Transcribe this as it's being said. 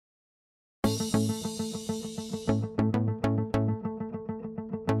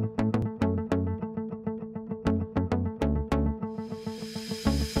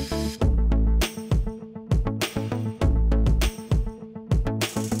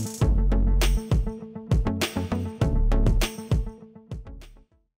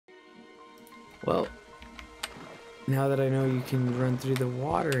Well, now that I know you can run through the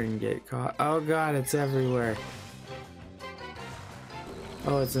water and get caught. Oh god, it's everywhere.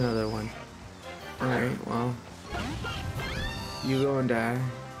 Oh, it's another one. Alright, well. You go and die.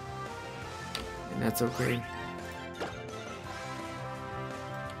 And that's okay.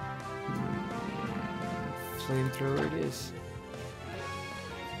 Flamethrower it is.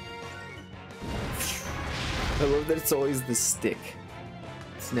 I love that it's always the stick.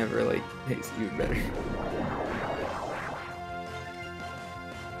 It's never like, hey, it's even better.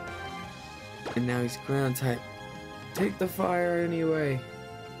 And now he's ground type. Take the fire anyway.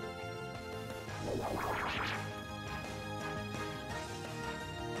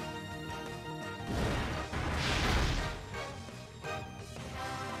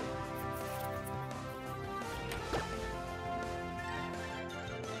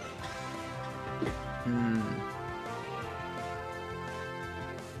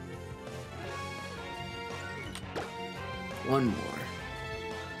 One more.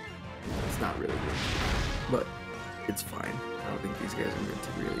 It's not really good, but it's fine. I don't think these guys are meant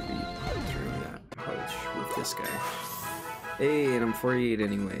to really be through that approach with this guy. Hey, and I'm 48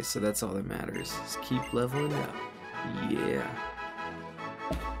 anyway, so that's all that matters. Just keep leveling up. Yeah.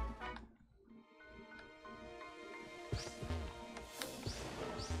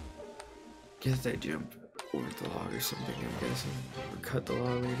 Guess I jumped over the log or something, I'm guessing. Or cut the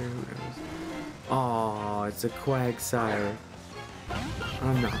log later, who knows. Oh, it's a Quagsire.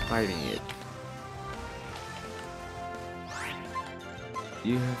 I'm not fighting it.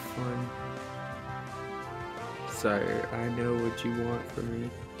 You have fun. Sire, I know what you want from me.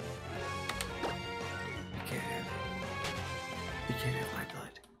 You can't have it. You can't have my blood.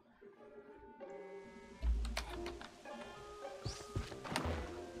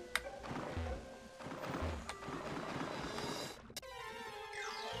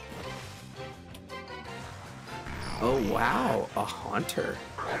 Oh wow, a hunter.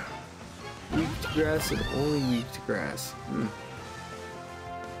 Weak to grass and only weak to grass.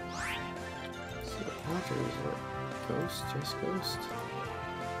 So the hunter is what? Ghost? Just ghost?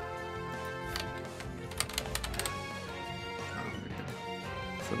 Oh man.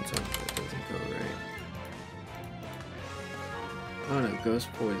 Sometimes that doesn't go right. Oh no, ghost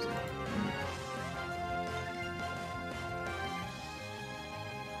poison.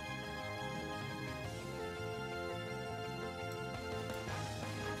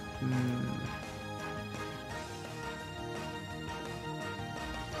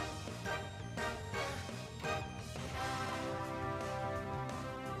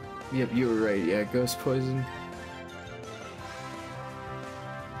 Yep, you were right. Yeah, ghost poison.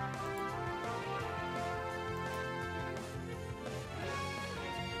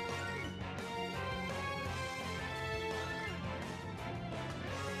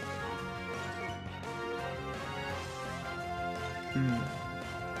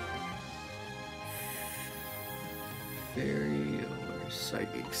 Fairy or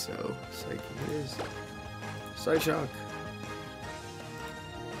psychic, so psychic it is. Psyshock.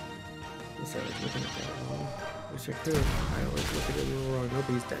 Guess I was looking at that wrong. Wish I could. I always look at it a little wrong. Nope,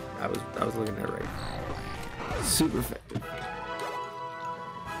 he's dead. I was looking at it right. Super effective.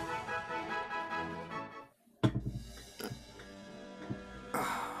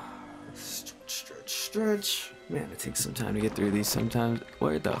 Stretch. Man, it takes some time to get through these sometimes.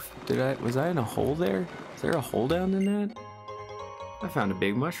 Where the f was I in a hole there? Is there a hole down in that? I found a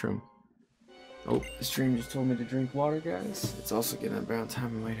big mushroom. Oh, the stream just told me to drink water, guys. It's also getting about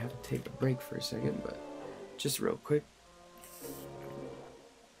time. I might have to take a break for a second, but just real quick.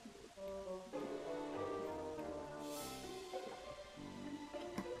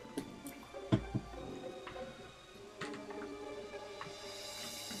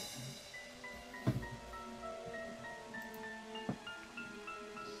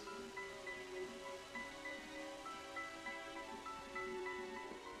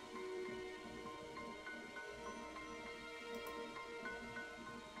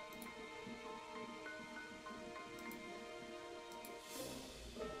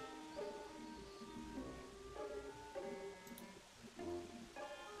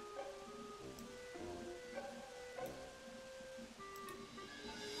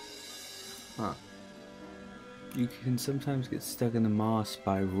 Huh. You can sometimes get stuck in the moss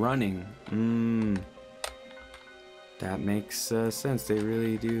by running. That makes sense. They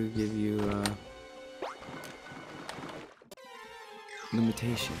really do give you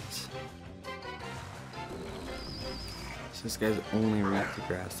limitations. So this guy's only weak to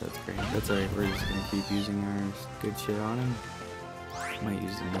grass. That's great. That's alright. We're just gonna keep using our good shit on him. Might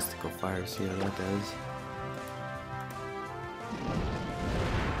use the mystical fire. See how that does.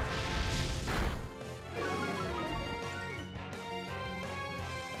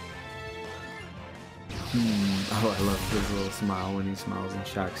 Oh, I love his little smile when he smiles and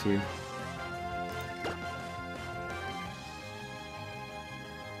shocks you.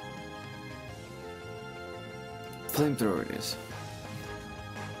 Flamethrower it is.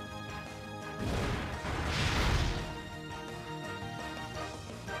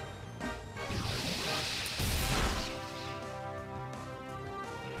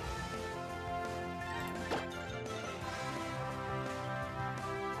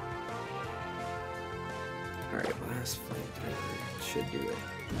 Alright, last flamethrower should do it.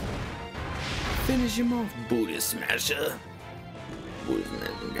 Finish him off, Buddha Smasher. Buddha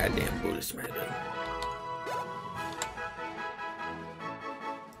Smasher, goddamn Buddha Smasher.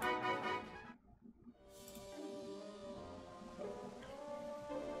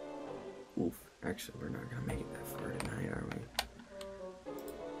 Oof, actually, we're not gonna make it that far tonight, are we?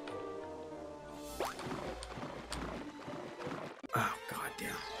 Oh,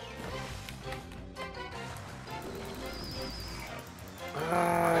 goddamn.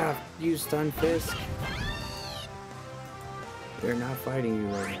 Ah, you Stunfisk. They're not fighting you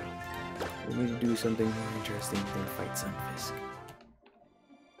right now. We need to do something more interesting than fight Stunfisk.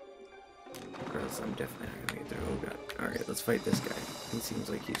 Or else I'm definitely not gonna make it through. Oh god. Alright, let's fight this guy. He seems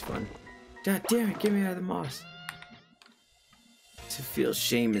like he's fun. God damn it, get me out of the moss. To feel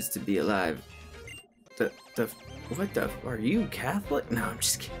shame is to be alive. What the, are you Catholic? No, I'm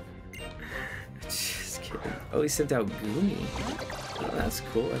just kidding. Just kidding. Oh, he sent out Goomy. Oh, that's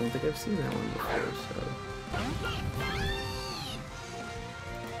cool. I don't think I've seen that one before, so.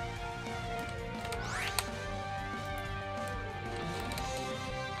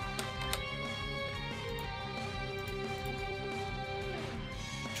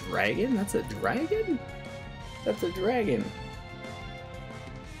 Dragon? That's a dragon? That's a dragon.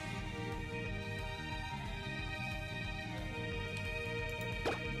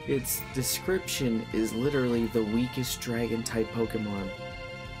 Its description is literally the weakest dragon type Pokemon.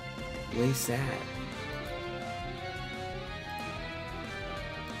 Way sad.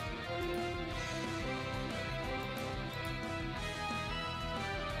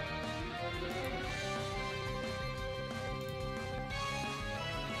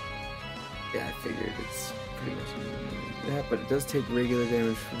 Yeah, I figured it's pretty much that, but it does take regular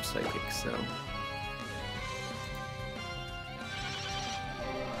damage from Psychic, so.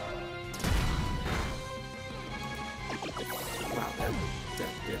 Wow, that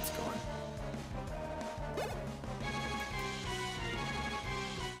bit's gone.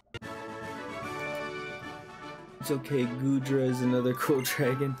 It's okay, Goodra is another cool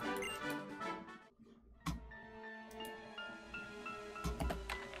dragon.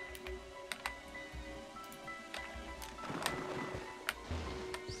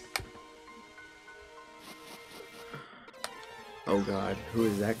 Oh god, who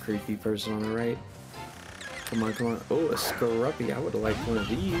is that creepy person on the right? Come on, come on. Oh, a Scoruppy. I would have liked one of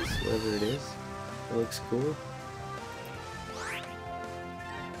these, whatever it is. It looks cool.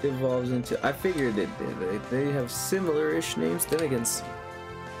 Evolves into... I figured it did. They have similar-ish names. Then again,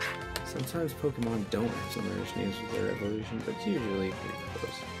 sometimes Pokemon don't have similar-ish names with their evolution, but it's usually pretty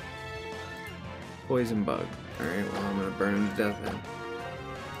close. Poison Bug. Alright, well, I'm gonna burn him to death then.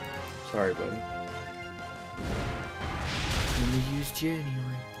 Sorry, buddy. I'm gonna use you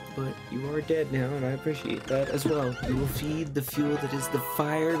anyway, but you are dead now, and I appreciate that as well. You will feed the fuel that is the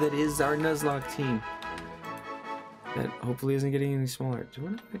fire that is our Nuzlocke team. That hopefully isn't getting any smaller.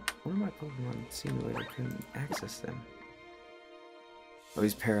 One of my Pokemon seemed like I couldn't access them. Oh,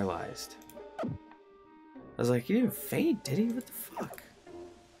 he's paralyzed. I was like, he didn't faint, did he? What the fuck?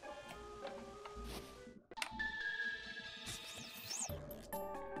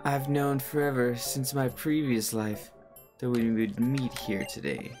 I've known forever, since my previous life, that we would meet here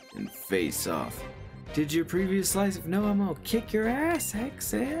today and face off. Did your previous life know I'm gonna kick your ass,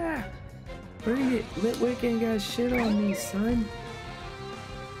 Axel? Bring it, Litwick ain't got shit on me, son.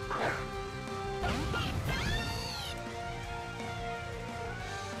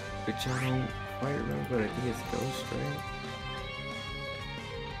 Which I don't quite remember, but I think it's Ghost, right?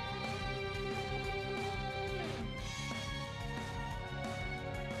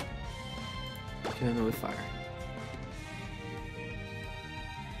 Kill him with fire.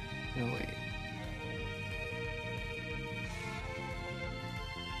 No, wait.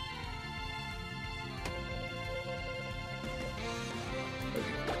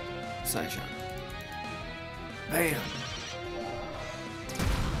 Okay. Side shot. Bam!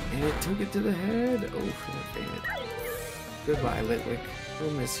 And it took it to the head. Oh, that fainted. Goodbye, Litwick.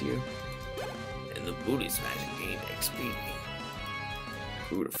 We'll miss you. And the booty smashing game XP me.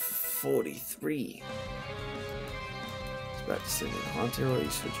 Grew to 43. It's about to send in Haunter while you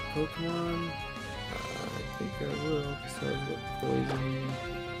switch your Pokemon. think I will, because I was with poison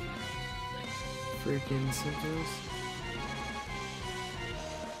freaking symptoms.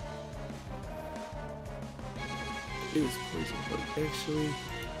 It is poison, but actually,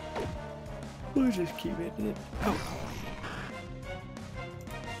 we'll just keep it in. Oh.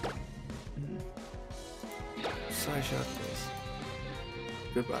 Side shot this.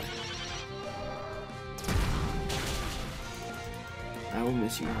 Goodbye. I will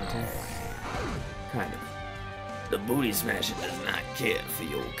miss you, Hunter. Kind of. The booty smasher does not care for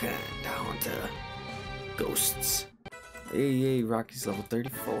your kind, Hunter. Ghosts. Hey, Rocky's level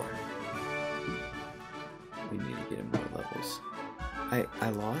 34. We need to get him more levels. I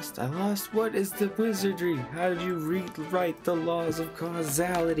lost? What is the wizardry? How did you rewrite the laws of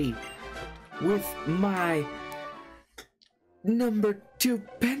causality with my number 2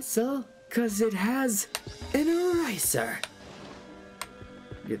 pencil? 'Cause it has an eraser.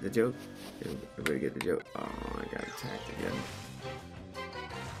 Get the joke? Everybody get the joke? Oh, I got attacked again.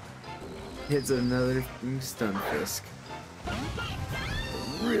 Hits another stun fisk. I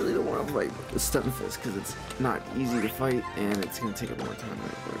really don't want to fight with the stun fist because it's not easy to fight and it's going to take up more time than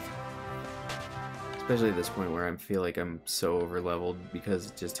it's worth. Especially at this point where I feel like I'm so over leveled because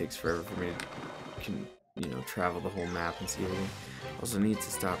it just takes forever for me to travel the whole map and see everything. Also need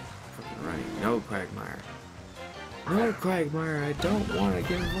to stop fucking running. No, Quagmire. No, Quagmire, I don't want to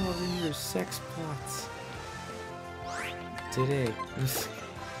get involved in your sex plots today.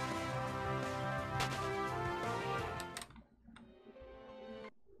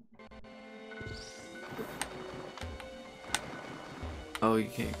 Oh, you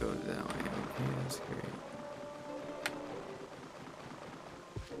can't go that way. Okay, that's great.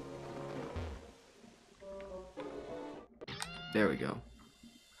 There we go.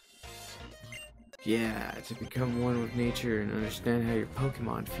 Yeah, to become one with nature and understand how your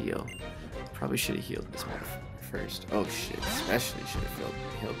Pokemon feel. Probably should have healed this motherfucker first. Oh shit, especially should have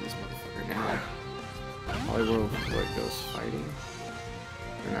healed this motherfucker now. Polyworld, what goes fighting?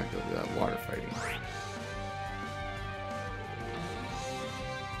 Or not go water fighting.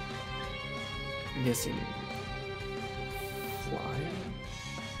 I'm guessing fly?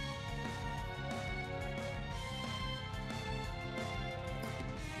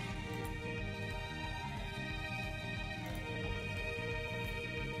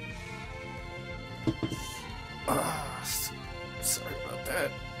 Sorry about that.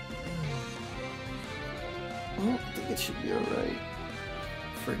 Well, I think it should be alright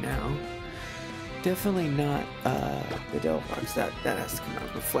for now. Definitely not the Delphox. That has to come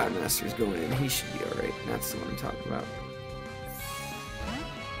out. The Flatmaster's going in. He should be alright. That's the one I'm talking about.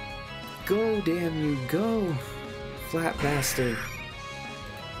 Go, damn you, go! Flatmaster.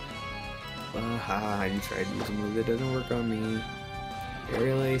 Aha, you tried to use a move that doesn't work on me.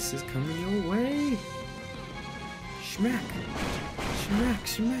 Aerial Ace is coming your way. Schmack. Schmack,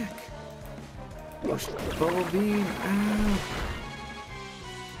 schmack. Bubble Beam. Ow.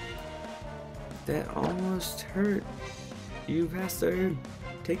 That almost hurt. You bastard.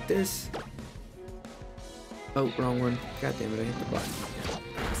 Take this. Oh, wrong one. God damn it, I hit the button.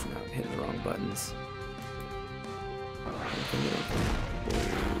 It's not hitting the wrong buttons. Oh,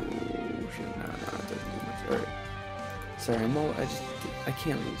 shit, no, it doesn't do much. Alright. Sorry, I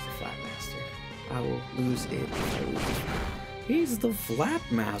can't lose the Flatmaster. I will lose it if I lose it. He's the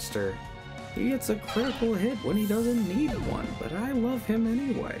Flatmaster. He gets a critical hit when he doesn't need one, but I love him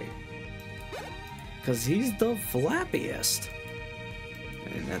anyway. Cause he's the flappiest.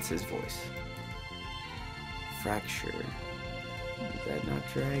 And that's his voice. Fracture. Is that not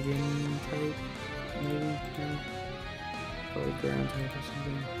dragon type? Maybe? Probably ground type or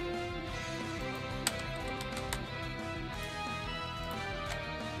something.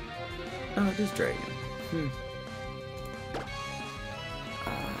 Oh, it is dragon.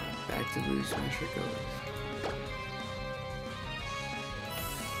 Back to Blue Smasher goes.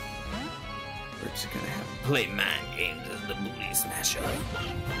 We're just gonna have him play mind games as the Booty Smasher.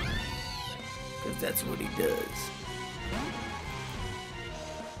 Cause that's what he does.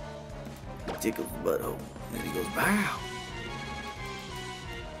 He tickles the butthole, and then he goes, bow!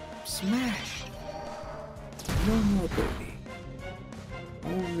 Smash! No more booty.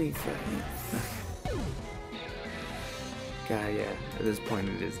 Only for him. God, yeah, at this point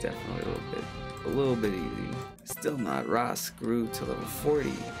it is definitely a little bit easy. Still not. Ross grew to level 40.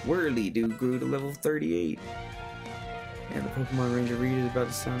 Whirly dude grew to level 38. And the Pokemon Ranger Reed is about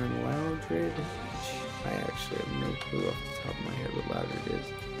to sound in Loudred, which I actually have no clue off the top of my head what Loudred is.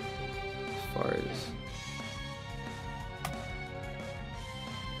 As far as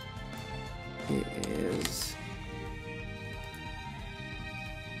it is.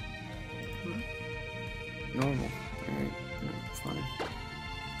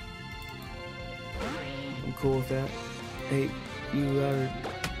 cool with that. Hey, you are...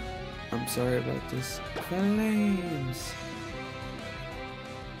 I'm sorry about this. Flames!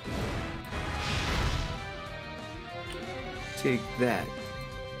 Take that.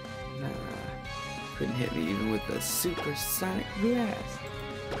 Nah, couldn't hit me even with a supersonic blast.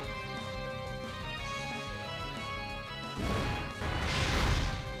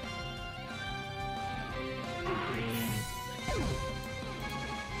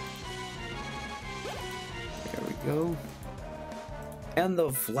 There we go. And the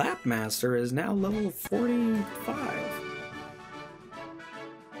Flapmaster is now level 45.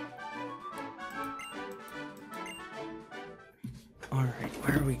 Alright,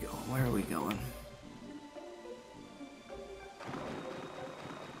 where are we going? Where are we going?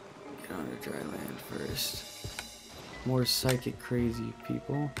 Get on to dry land first. More psychic crazy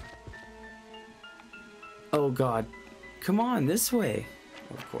people. Oh god. Come on, this way.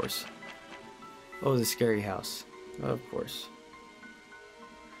 Of course. Oh, the scary house. Of course.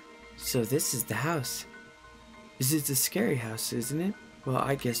 So this is the house. This is the scary house, isn't it? Well,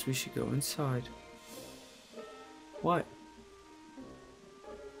 I guess we should go inside. What?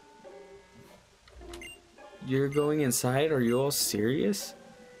 You're going inside? Are you all serious?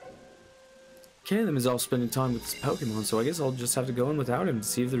 Caleb is off spending time with his Pokemon, so I guess I'll just have to go in without him to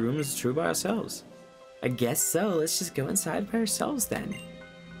see if the rumor is true by ourselves. I guess so. Let's just go inside by ourselves then.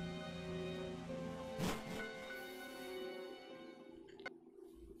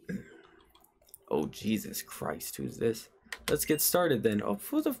 Oh, Jesus Christ. Who's this? Let's get started then. Oh,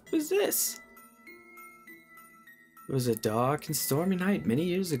 who the f is this? It was a dark and stormy night many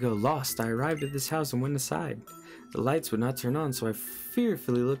years ago. Lost, I arrived at this house and went inside. The lights would not turn on, so I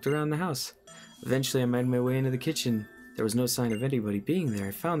fearfully looked around the house. Eventually, I made my way into the kitchen. There was no sign of anybody being there.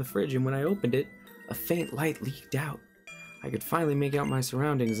 I found the fridge, and when I opened it, a faint light leaked out. I could finally make out my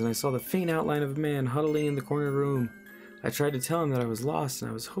surroundings, and I saw the faint outline of a man huddling in the corner of the room. I tried to tell him that I was lost,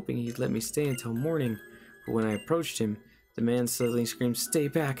 and I was hoping he'd let me stay until morning. But when I approached him, the man suddenly screamed, "Stay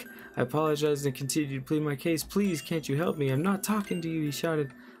back!" I apologized and continued to plead my case. "Please, can't you help me? I'm not talking to you," he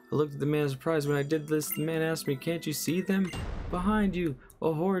shouted. I looked at the man in surprise. When I did this, the man asked me, "Can't you see them? Behind you,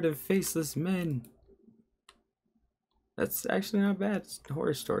 a horde of faceless men." That's actually not bad. It's a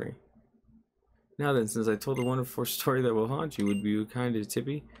horror story. Now then, since I told a wonderful story that will haunt you, would you kind of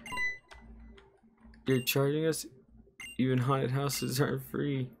tippy? You're charging us? Even haunted houses aren't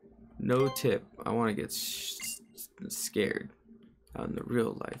free. No tip. I want to get scared out in the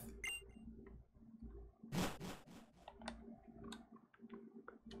real life.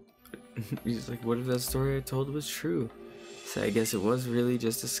 He's like, what if that story I told was true? So I guess it was really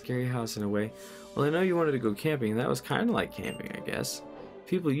just a scary house in a way. Well, I know you wanted to go camping, and that was kind of like camping, I guess.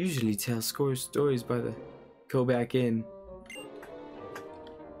 People usually tell stories by the... Go back in.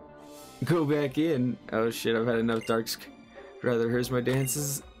 Go back in. Oh shit, I've had enough darks. Rather, here's my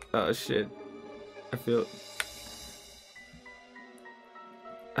dances. Oh shit. I feel...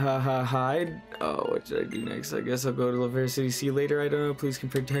 hide? Oh, what should I do next? I guess I'll go to Lavera City. See you later. I don't know. Please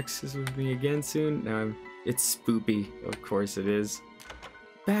compare Texas with me again soon. No, it's spoopy. Of course it is.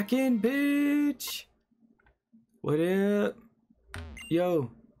 Back in, bitch! What up?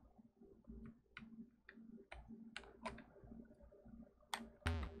 Yo.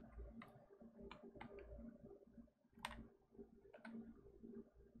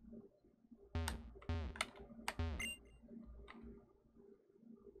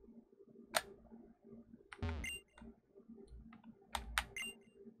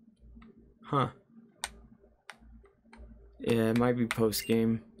 Huh. Yeah, it might be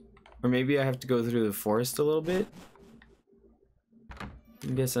post-game. Or maybe I have to go through the forest a little bit.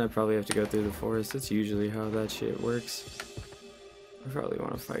 I'm guessing I probably have to go through the forest. That's usually how that shit works. I probably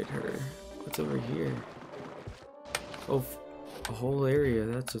want to fight her. What's over here? Oh, a whole area.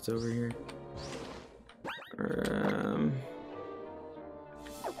 That's what's over here.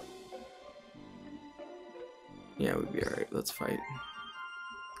 Yeah, we'd be alright. Let's fight.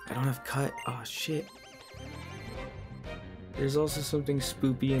 I don't have cut. Oh, shit. There's also something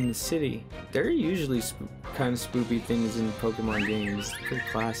spoopy in the city. There are usually kind of spoopy things in Pokemon games. Pretty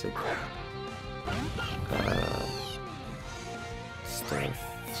classic.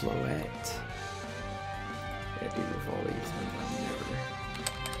 Starfloette. Yeah, dude, with all these, I'm never...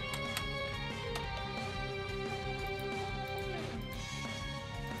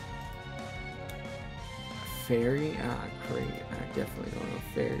 Fairy? Ah, great. I definitely don't know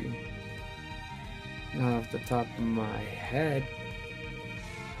fairy. Not off the top of my head.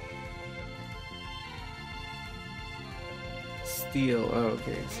 Steel. Oh,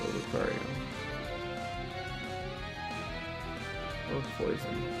 okay. So Lucario. Or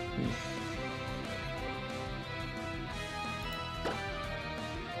poison.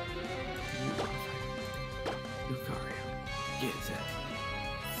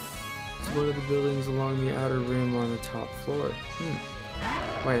 one of the buildings along the outer rim on the top floor.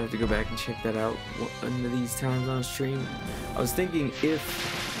 Might have to go back and check that out one of these times on stream. I was thinking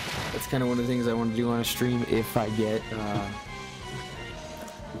if that's kind of one of the things I want to do on a stream, if I get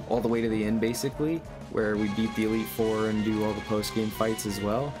all the way to the end, basically, where we beat the Elite Four and do all the post-game fights as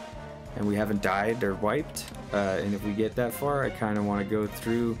well, and we haven't died or wiped, and if we get that far, I kind of want to go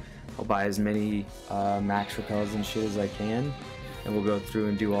through. I'll buy as many max repels and shit as I can, and we'll go through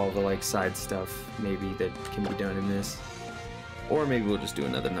and do all the like side stuff maybe that can be done in this. Or maybe we'll just do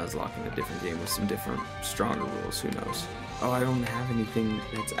another Nuzlocke in a different game with some different, stronger rules, who knows. Oh, I don't have anything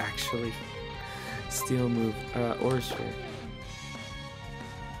that's actually steel move, or sphere.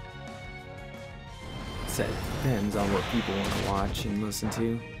 So it depends on what people want to watch and listen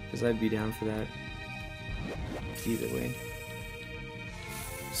to, because I'd be down for that either way.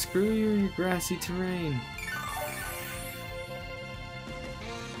 Screw you and your grassy terrain.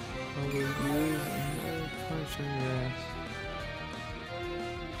 I will use another punch on your ass.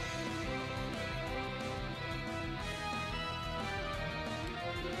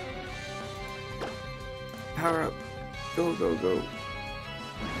 Power up. Go, go, go.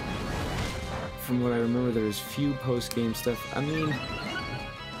 From what I remember, there's few post-game stuff. I mean, I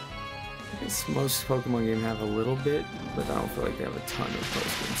guess most Pokemon games have a little bit, but I don't feel like they have a ton of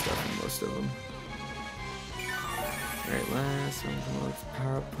post-game stuff in most of them. Alright, last one. Come on, let's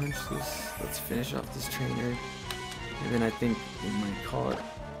power up punch this. Let's finish off this trainer. And then I think we might call it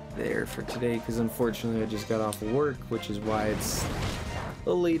there for today, because unfortunately I just got off of work, which is why it's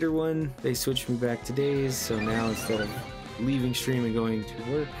a later one. They switched me back to days, so now instead of leaving stream and going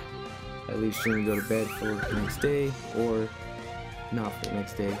to work, I leave stream and go to bed for the next day, or not for the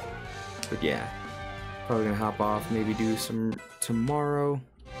next day. But yeah, probably gonna hop off, maybe do some tomorrow,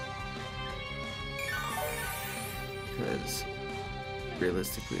 because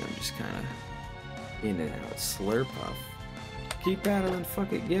realistically I'm just kind of in and out. Slurpuff. Keep battling,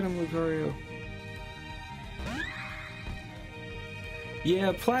 fuck it, get him, Lucario.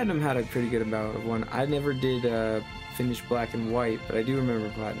 Yeah, Platinum had a pretty good amount of one. I never did finish Black and White, but I do remember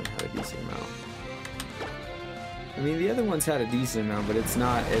Platinum had a decent amount. I mean, the other ones had a decent amount, but it's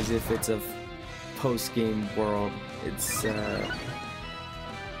not as if it's a post-game world. It's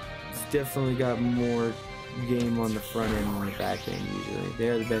definitely got more game on the front end than the back end usually. They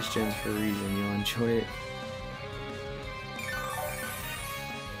are the best gens for a reason. You'll enjoy it.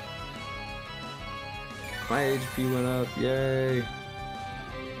 My HP went up, yay!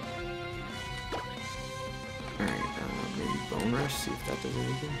 Alright, maybe Bone Rush, see if that does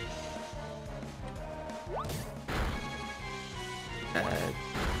anything.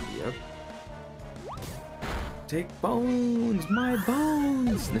 Yep. Take bones, my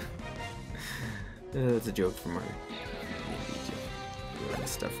bones! That's a joke from our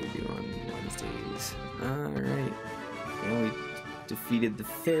stuff we do on Wednesdays. Alright, and we defeated the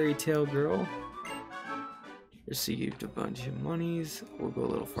Fairy Tale Girl. Received a bunch of monies. We'll go a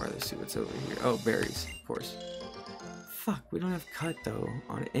little farther, see what's over here. Oh, berries, of course. Fuck, we don't have cut though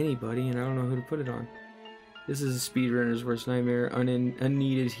on anybody, and I don't know who to put it on. This is a speedrunner's worst nightmare.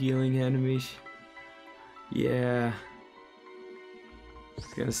 Unneeded healing animation. Yeah. I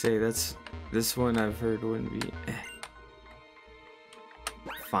was gonna say this one I've heard wouldn't be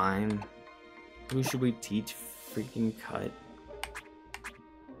fine. Who should we teach freaking cut?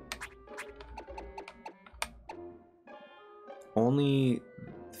 Only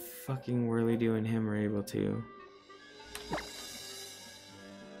fucking Whirly-Doo and him are able to.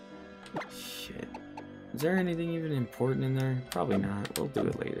 Shit. Is there anything even important in there? Probably not. We'll do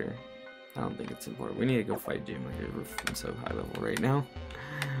it later. I don't think it's important. We need to go fight gym leader. We're so high level right now.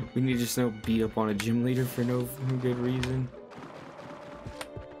 We need to just beat up on a gym leader for no good reason.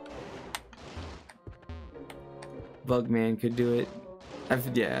 Bugman could do it.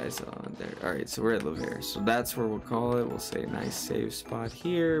 Yeah, I saw it there. Alright, so we're at Lavere. So that's where we'll call it. We'll say nice save spot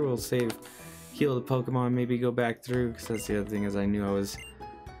here. We'll heal the Pokemon, maybe go back through, because that's the other thing, is I knew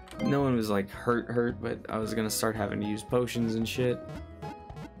no one was like hurt, but I was gonna start having to use potions and shit.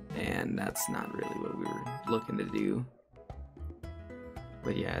 And that's not really what we were looking to do.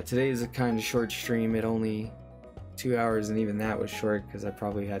 But yeah, today is a kind of short stream. It only 2 hours, and even that was short because I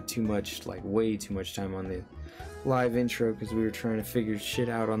probably had way too much time on the live intro because we were trying to figure shit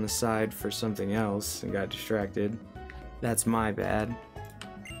out on the side for something else and got distracted. That's my bad.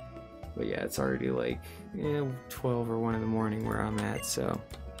 But yeah, it's already 12 or 1 in the morning where I'm at, so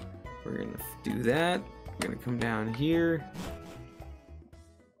we're gonna do that. We're gonna come down here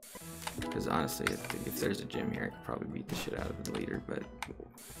because honestly, if there's a gym here, I could probably beat the shit out of the leader, but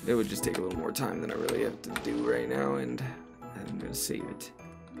it would just take a little more time than I really have to do right now, and I'm gonna save it.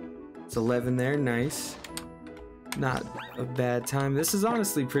 It's 11 there, nice. Not a bad time. This is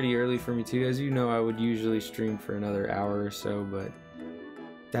honestly pretty early for me too. As you know, I would usually stream for another hour or so, but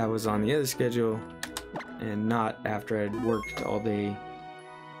that was on the other schedule and not after I'd worked all day.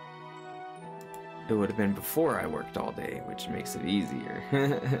 It would have been before I worked all day, which makes it easier.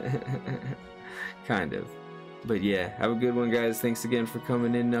 Kind of. But yeah, have a good one, guys. Thanks again for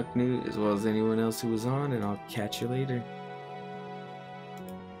coming in, nucknoot, as well as anyone else who was on, and I'll catch you later.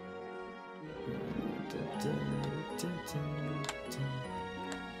 I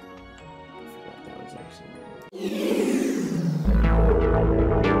forgot that was actually